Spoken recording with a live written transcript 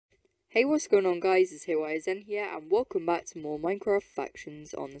Hey, what's going on guys, it's Envoys here, and welcome back to more Minecraft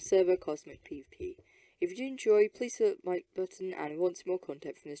factions on the server Cosmicpvp. If you do enjoy, please hit the like button, and if you want some more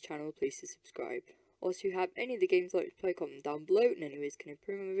content from this channel, please subscribe. Also, if you have any of the games you'd like to play, comment down below, and anyways can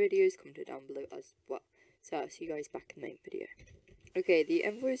improve my videos, comment it down below as well. So I'll see you guys back in the main video. Okay, the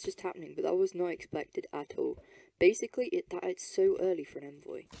envoy is just happening, but that was not expected at all. Basically, it's so early for an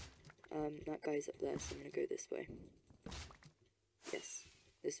envoy. That guy's up there, so I'm gonna go this way. Yes.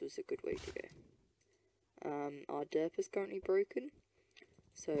 This was a good way to go. Our derp is currently broken,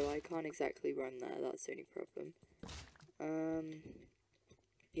 so I can't exactly run there, that's the only problem.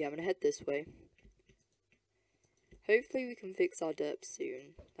 Yeah, I'm gonna head this way. Hopefully we can fix our derp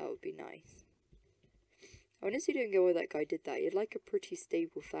soon, that would be nice. I honestly don't get why that guy did that. He had like a pretty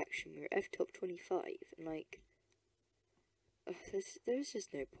stable faction. We were F top 25, and like, there's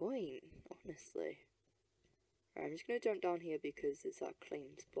just no point, honestly. Right, I'm just going to jump down here because it's our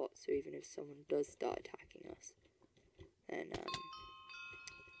claimed spot, so even if someone does start attacking us, then,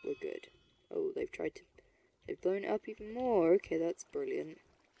 we're good. Oh, they've blown it up even more. Okay, that's brilliant.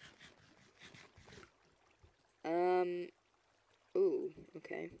 Ooh,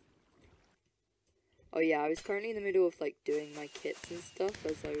 okay. Oh yeah, I was currently in the middle of, like, doing my kits and stuff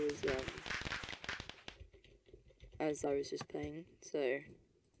as I was just playing, so,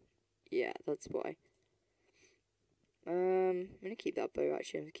 yeah, that's why. I'm gonna keep that bow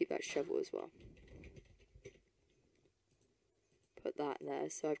actually, I'm gonna keep that shovel as well. Put that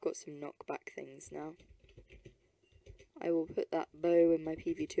there, so I've got some knockback things now. I will put that bow in my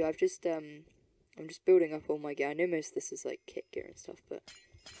PV2. I'm just building up all my gear. I know most of this is like kit gear and stuff, but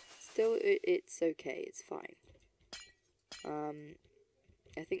still it's okay, it's fine.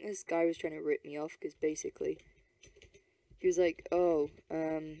 I think this guy was trying to rip me off because basically he was like, oh,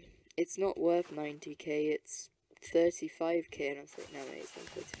 it's not worth 90k, it's 35k, and I was like, no mate, it's not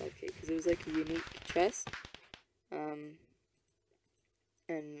 35k, because it was like a unique chest, and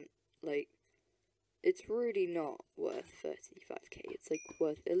like, it's really not worth 35k, it's like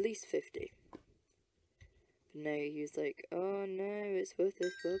worth at least 50, but no, he was like, oh no, it's worth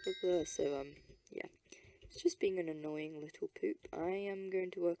this, blah blah blah, so yeah, it's just being an annoying little poop. I am going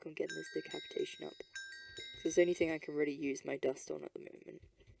to work on getting this decapitation up, because it's the only thing I can really use my dust on at the moment.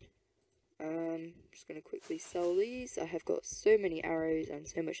 Just gonna quickly sell these. I have got so many arrows and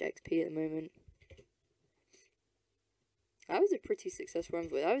so much XP at the moment. That was a pretty successful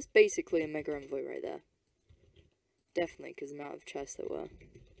envoy. That was basically a mega envoy right there. Definitely, because the amount of chests there were.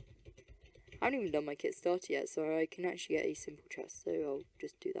 I haven't even done my kit starter yet, so I can actually get a simple chest, so I'll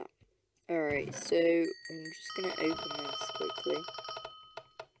just do that. Alright, so I'm just gonna open this quickly.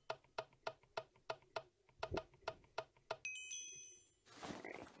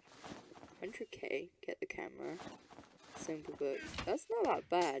 Alright. 100k, get the camera. Simple book. That's not that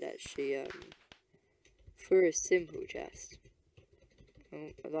bad, actually, for a simple chest.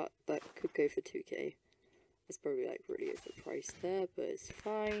 Oh, that could go for 2k. That's probably like really overpriced there, but it's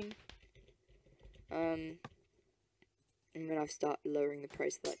fine. I'm gonna have to start lowering the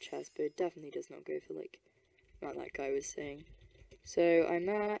price of that chest, but it definitely does not go for like what that guy was saying. So I'm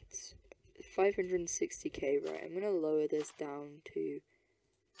at 560k, right? I'm gonna lower this down to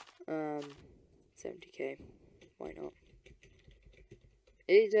 70k. Why not?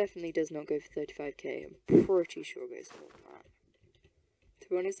 It definitely does not go for 35k. I'm pretty sure it goes more than that. To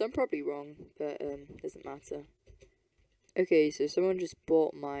be honest, I'm probably wrong, but doesn't matter. Okay, so someone just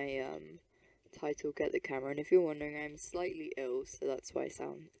bought my title, Get the Camera, and if you're wondering, I'm slightly ill, so that's why I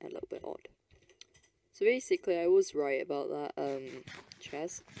sound a little bit odd. So basically, I was right about that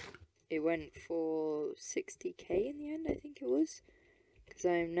chest. It went for 60k in the end, I think it was, because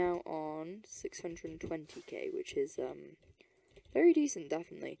I am now on 620k, which is very decent,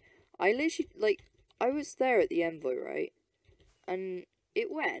 definitely. I literally, like, I was there at the envoy, right, and it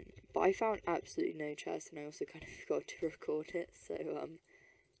went, but I found absolutely no chest, and I also kind of forgot to record it, so,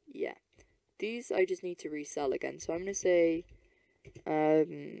 yeah. These I just need to resell again, so I'm gonna say, let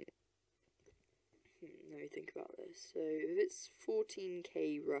me think about this. So, if it's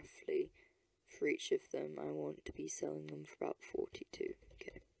 14k roughly for each of them, I want to be selling them for about 42,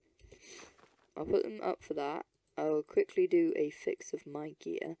 okay. I'll put them up for that. I'll quickly do a fix of my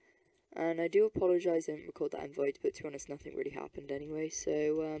gear. And I do apologise I didn't record that envoy, but to be honest, nothing really happened anyway,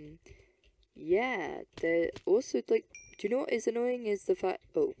 so, yeah, also, like, do you know what is annoying is the fact,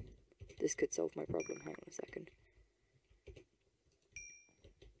 oh, this could solve my problem, hang on a second.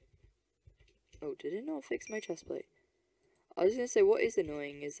 Oh, did it not fix my chestplate? I was gonna say, what is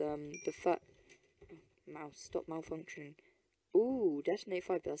annoying is, the fact, mouse, stop malfunctioning. Ooh, detonate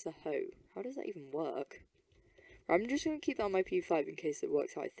 5, but that's a hoe. How does that even work? I'm just going to keep that on my P5 in case it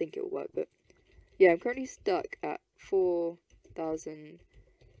works how I think it will work, but yeah, I'm currently stuck at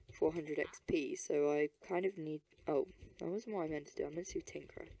 4,400 XP, so I kind of need, oh, that wasn't what I meant to do, I meant to do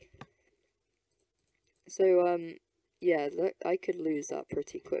Tinker. So, yeah, I could lose that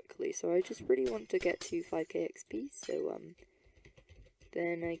pretty quickly, so I just really want to get to 5k XP, so,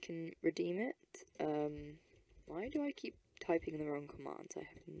 then I can redeem it. Why do I keep typing the wrong commands? I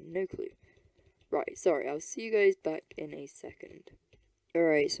have no clue. Right, sorry, I'll see you guys back in a second.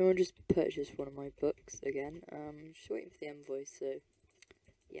 Alright, someone just purchased one of my books again. Just waiting for the Envoys, so,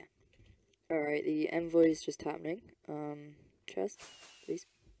 yeah. Alright, the Envoys just happening. Chest, please.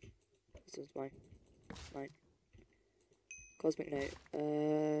 This one's mine. Mine. Cosmic Note.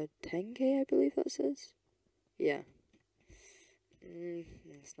 10k, I believe that says? Yeah.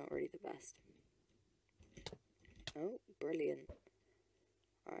 It's not really the best. Oh, brilliant.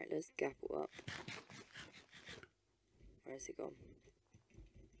 Alright, let's gapple up. Where's he gone?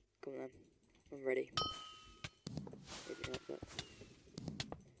 Come on then. I'm ready. Maybe not, but...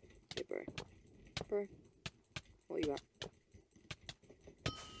 Hey, bro. Bro. What are you at?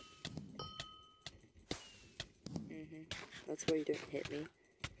 That's why you don't hit me.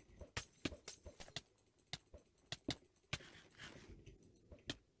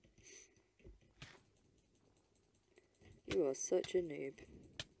 You are such a noob.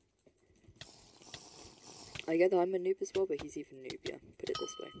 I get that I'm a noob as well, but he's even noobier. Put it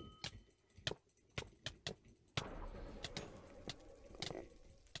this way.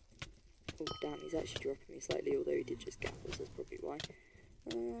 Oh damn, he's actually dropping me slightly, although he did just gapple, so that's probably why.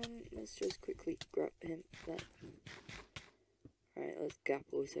 Let's just quickly grab him there. Alright, let's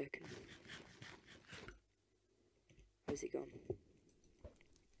gapple a second. Where's he gone?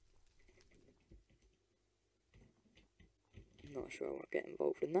 I'm not sure I want to get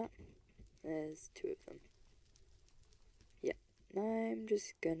involved in that. There's two of them. Yeah, I'm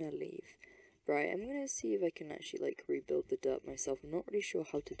just gonna leave. Right, I'm gonna see if I can actually, like, rebuild the derp myself. I'm not really sure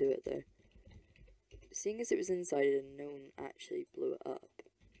how to do it, though. Seeing as it was inside and no one actually blew it up,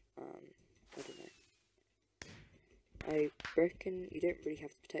 I don't know. I reckon you don't really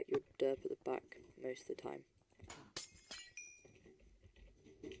have to protect your derp at the back most of the time.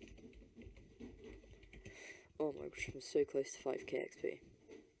 Oh my gosh, I'm so close to 5k XP.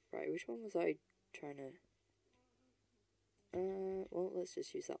 Right, which one was I trying to... well, let's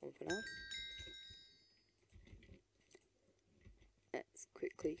just use that one for now. Let's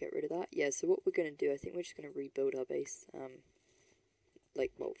quickly get rid of that. Yeah, so what we're going to do, I think we're just going to rebuild our base.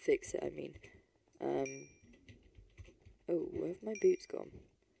 Like, well, fix it, I mean. Oh, where have my boots gone?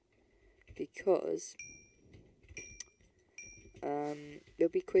 Because... it'll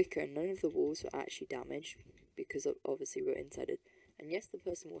be quicker and none of the walls are actually damaged. Because obviously we're inside it. And yes, the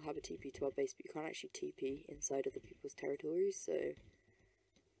person will have a TP to our base, but you can't actually TP inside other people's territories, so...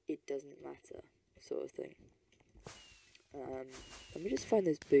 it doesn't matter, sort of thing. Let me just find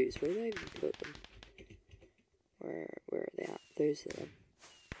those boots. Where did I even put them? Where are they at? Those are them.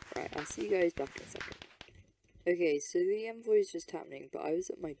 Right, I'll see you guys back in a second. Okay, so the Envoy is just happening, but I was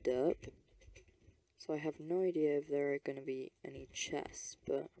at my derp. So I have no idea if there are going to be any chests,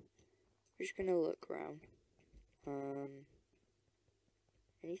 but we're just going to look around.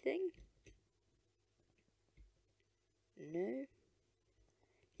 Anything? No?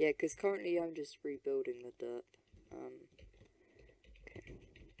 Yeah, because currently I'm just rebuilding the derp. Okay.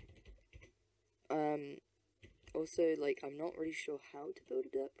 Also, like, I'm not really sure how to build a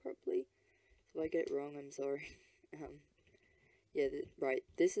derp properly. So if I get it wrong, I'm sorry. Yeah, right,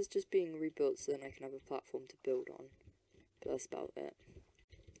 this is just being rebuilt so then I can have a platform to build on. But that's about it.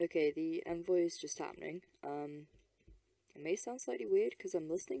 Okay, the Envoy is just happening. It may sound slightly weird because I'm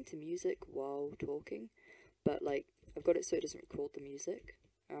listening to music while talking. But, like, I've got it so it doesn't record the music.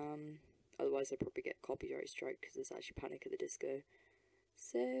 Otherwise I'd probably get copyright strike because it's actually Panic at the Disco.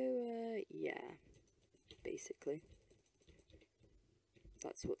 So, yeah, basically.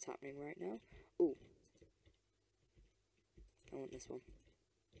 That's what's happening right now. Ooh. I want this one.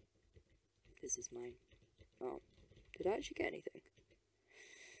 This is mine. Oh. Did I actually get anything?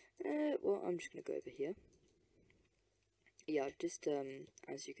 Well, I'm just gonna go over here. Yeah, I've just,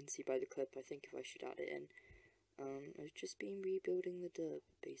 as you can see by the clip, I think if I should add it in, I've just been rebuilding the derp,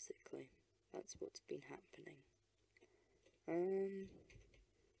 basically. That's what's been happening.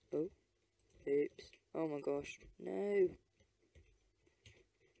 Oh. Oops. Oh my gosh. No.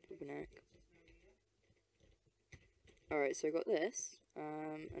 Alright, so I got this,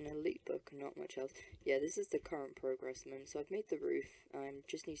 an elite book and not much else. Yeah, this is the current progress moment. So I've made the roof,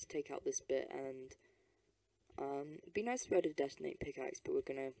 just need to take out this bit and, it'd be nice if I had a detonate pickaxe, but we're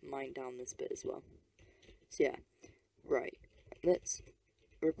gonna mine down this bit as well. So yeah, Right, let's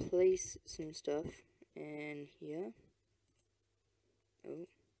replace some stuff in here. Oh.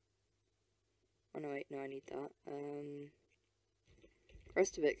 Oh no, wait, no, I need that.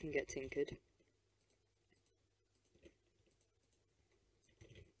 Rest of it can get tinkered.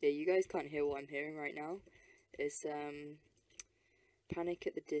 Yeah, you guys can't hear what I'm hearing right now. It's, Panic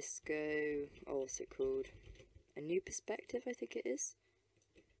at the Disco, oh, what's it called? A New Perspective, I think it is.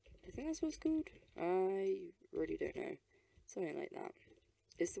 I think that's what it's called. I really don't know. Something like that.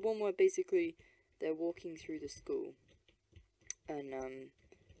 It's the one where basically they're walking through the school and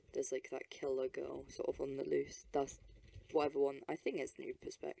there's like that killer girl sort of on the loose. That's whatever one. I think it's New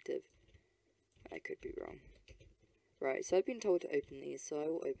Perspective. I could be wrong. Right, so I've been told to open these, so I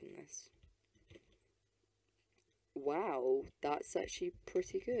will open this. Wow, that's actually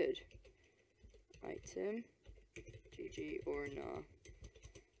pretty good. Item. GG or nah.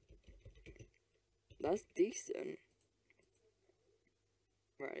 That's decent.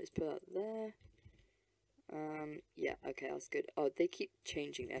 Right, let's put that there. Yeah, okay, that's good. Oh, they keep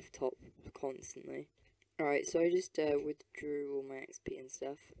changing F-top constantly. Alright, so I just withdrew all my XP and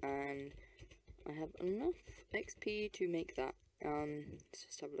stuff, and I have enough XP to make that. Let's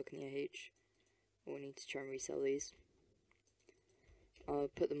just have a look in the AH. We'll need to try and resell these. I'll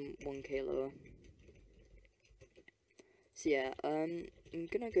put them 1k lower. So yeah, I'm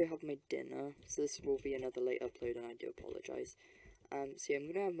gonna go have my dinner. So this will be another late upload, and I do apologise. So yeah, I'm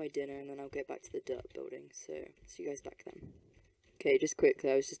gonna have my dinner, and then I'll get back to the Derp building. So see you guys back then. Okay, just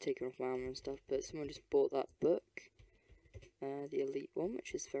quickly, I was just taking off my armor and stuff, but someone just bought that book, the elite one,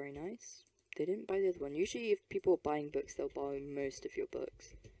 which is very nice. They didn't buy the other one. Usually, if people are buying books, they'll buy most of your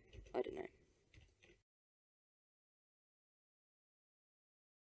books. I don't know.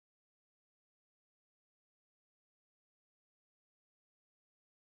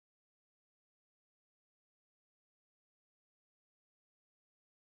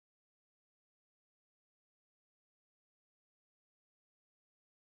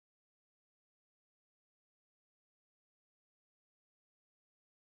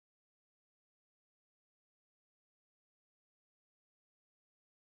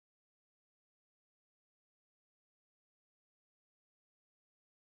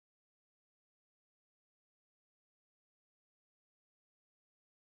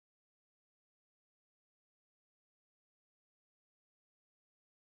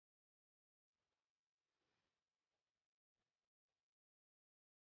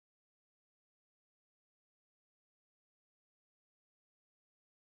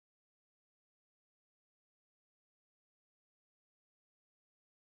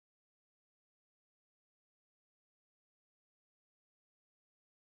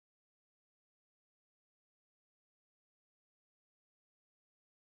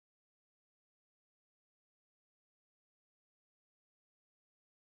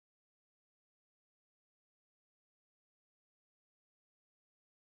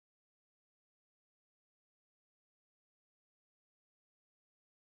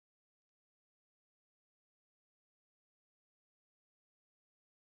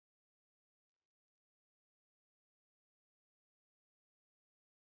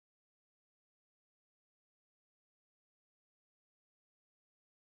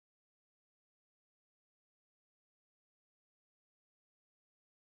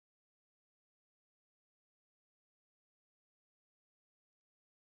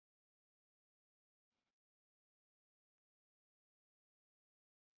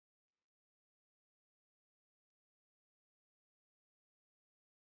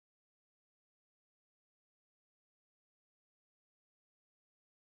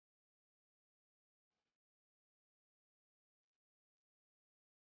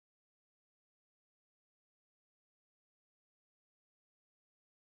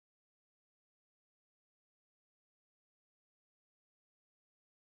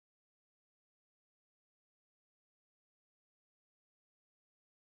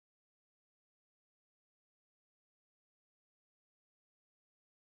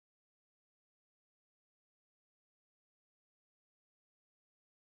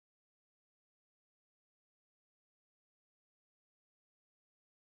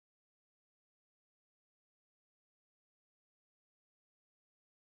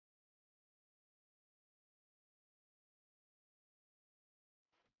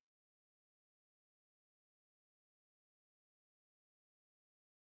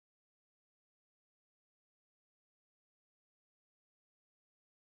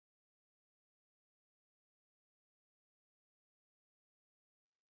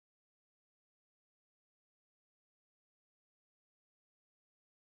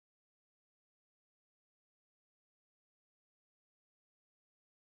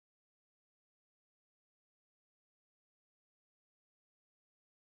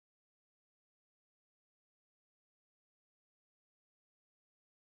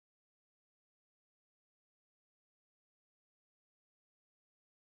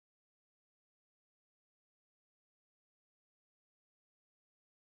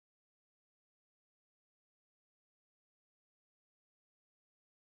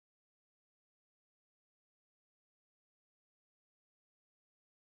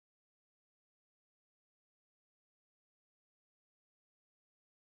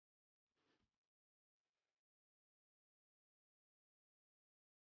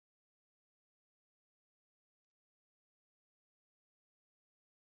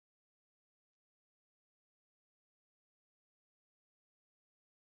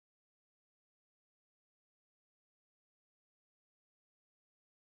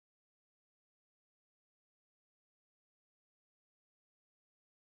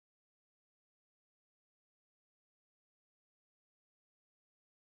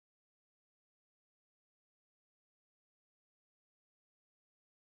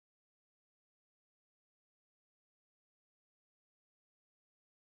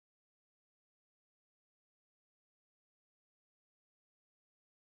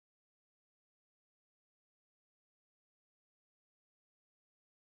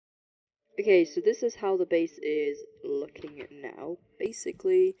 Okay, so this is how the base is looking now.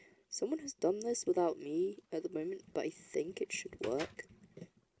 Basically, someone has done this without me at the moment, but I think it should work.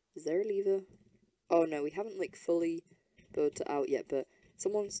 Is there a lever? Oh no, we haven't like fully built it out yet, but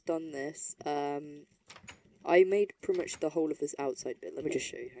someone's done this. I made pretty much the whole of this outside bit. Let me just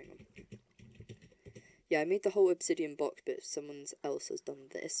show you, hang on. Yeah, I made the whole obsidian box, but someone else has done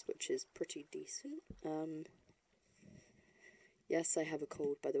this, which is pretty decent. Yes, I have a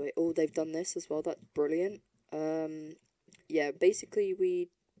cold, by the way. Oh, they've done this as well, that's brilliant. Yeah, basically we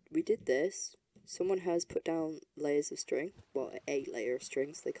did this. Someone has put down layers of string. Well, a layer of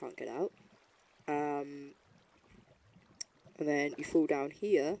string so they can't get out. And then you fall down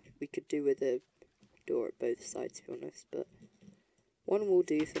here. We could do with a door at both sides, to be honest, but one will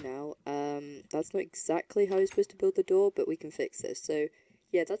do for now. That's not exactly how you're supposed to build the door, but we can fix this. So,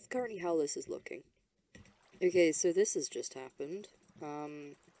 yeah, that's currently how this is looking. Okay, so this has just happened.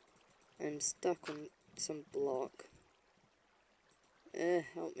 I'm stuck on some block.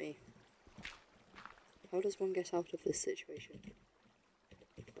 Help me. How does one get out of this situation?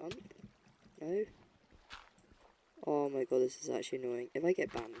 Bump? No? Oh my god, this is actually annoying. If I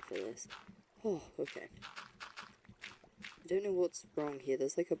get banned for this. Oh, okay. I don't know what's wrong here.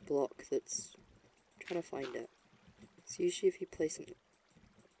 There's like a block that's... I'm trying to find it. So usually if you place something...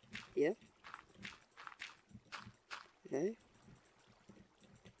 Here? No?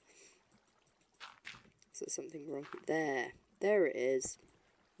 Is there something wrong? There. There it is.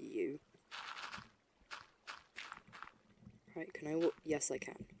 You. Right, can I walk? Yes, I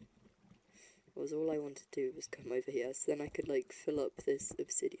can. That was all I wanted to do was come over here, so then I could, like, fill up this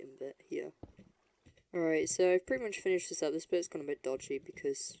obsidian bit here. Alright, so I've pretty much finished this up. This bit's gone a bit dodgy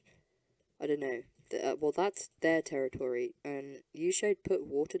because, I don't know. Well, that's their territory, and usually I'd put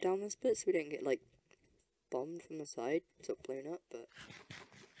water down this bit so we don't get, like, bombed from the side, sort of blown up, but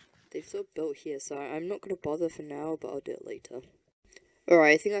they've sort of built here, so I'm not going to bother for now, but I'll do it later.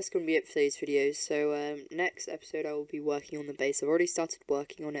 Alright, I think that's going to be it for today's video. So, next episode I will be working on the base. I've already started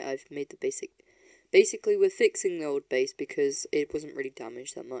working on it. I've made the basically we're fixing the old base because it wasn't really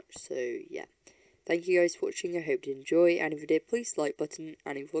damaged that much. So, yeah. Thank you guys for watching. I hope you enjoy. And if you did, please like button.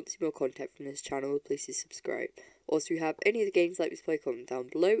 And if you want to see more content from this channel, please subscribe. Also, if you have any of the games like this play, comment down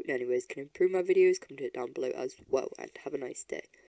below. And anyways, can improve my videos, comment it down below as well. And have a nice day.